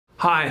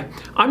Hi,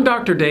 I'm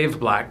Dr. Dave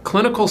Black,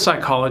 clinical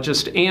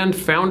psychologist and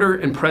founder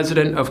and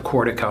president of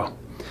Cordico.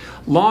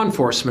 Law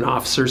enforcement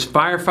officers,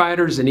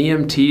 firefighters and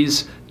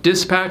EMTs,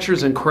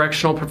 dispatchers and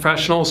correctional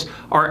professionals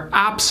are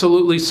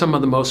absolutely some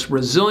of the most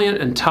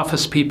resilient and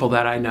toughest people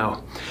that I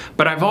know.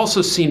 But I've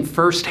also seen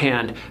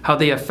firsthand how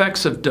the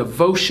effects of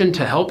devotion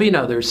to helping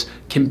others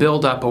can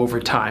build up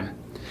over time.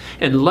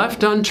 And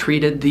left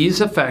untreated,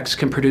 these effects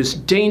can produce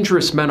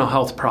dangerous mental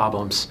health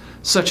problems,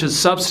 such as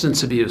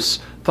substance abuse,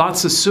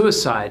 thoughts of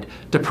suicide,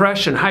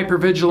 depression,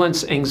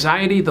 hypervigilance,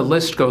 anxiety, the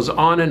list goes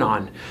on and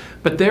on.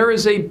 But there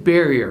is a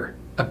barrier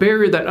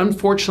that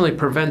unfortunately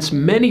prevents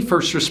many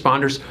first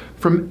responders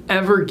from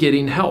ever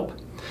getting help.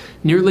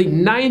 Nearly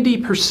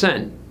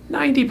 90%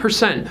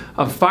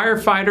 of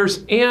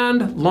firefighters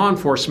and law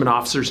enforcement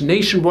officers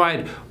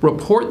nationwide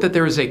report that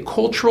there is a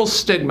cultural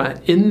stigma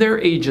in their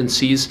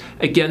agencies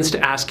against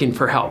asking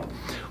for help.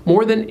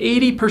 More than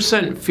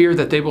 80% fear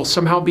that they will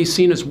somehow be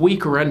seen as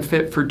weak or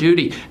unfit for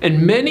duty,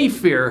 and many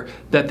fear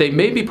that they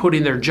may be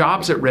putting their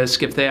jobs at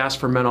risk if they ask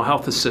for mental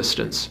health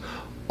assistance.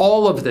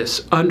 All of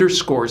this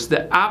underscores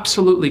the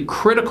absolutely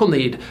critical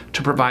need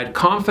to provide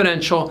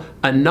confidential,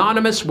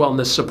 anonymous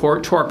wellness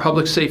support to our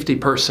public safety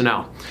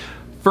personnel.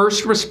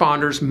 First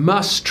responders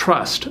must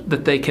trust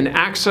that they can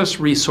access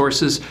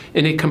resources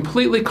in a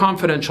completely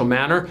confidential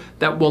manner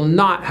that will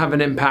not have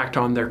an impact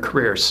on their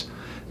careers.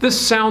 This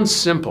sounds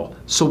simple,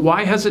 so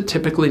why has it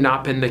typically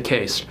not been the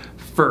case?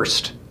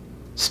 First,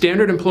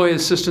 standard employee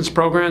assistance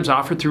programs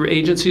offered through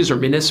agencies or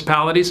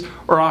municipalities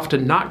are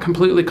often not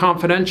completely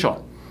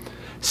confidential.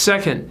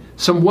 Second,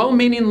 some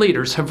well-meaning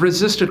leaders have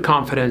resisted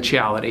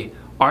confidentiality,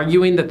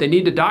 arguing that they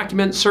need to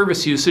document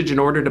service usage in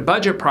order to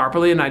budget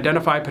properly and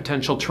identify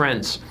potential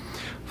trends.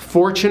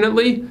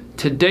 Fortunately,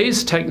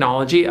 today's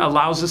technology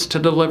allows us to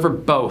deliver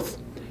both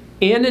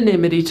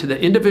anonymity to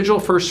the individual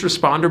first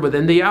responder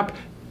within the app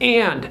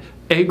and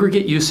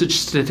aggregate usage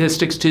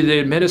statistics to the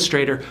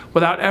administrator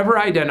without ever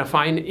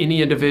identifying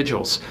any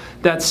individuals.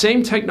 That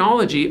same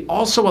technology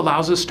also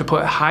allows us to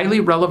put highly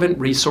relevant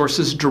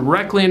resources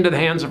directly into the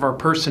hands of our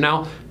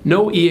personnel,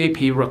 no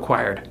EAP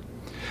required.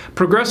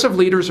 Progressive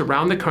leaders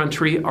around the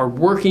country are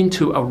working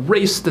to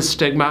erase the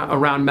stigma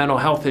around mental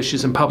health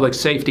issues in public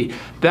safety.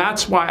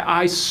 That's why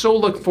I so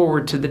look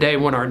forward to the day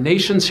when our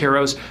nation's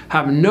heroes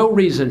have no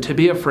reason to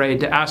be afraid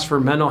to ask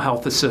for mental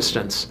health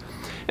assistance.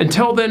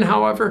 Until then,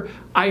 however,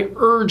 I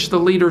urge the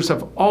leaders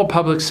of all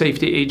public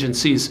safety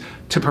agencies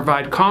to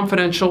provide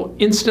confidential,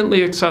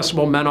 instantly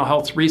accessible mental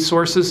health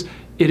resources.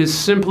 It is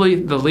simply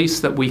the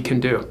least that we can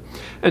do.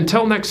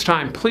 Until next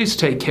time, please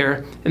take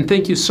care, and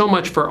thank you so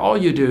much for all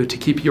you do to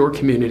keep your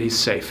communities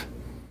safe.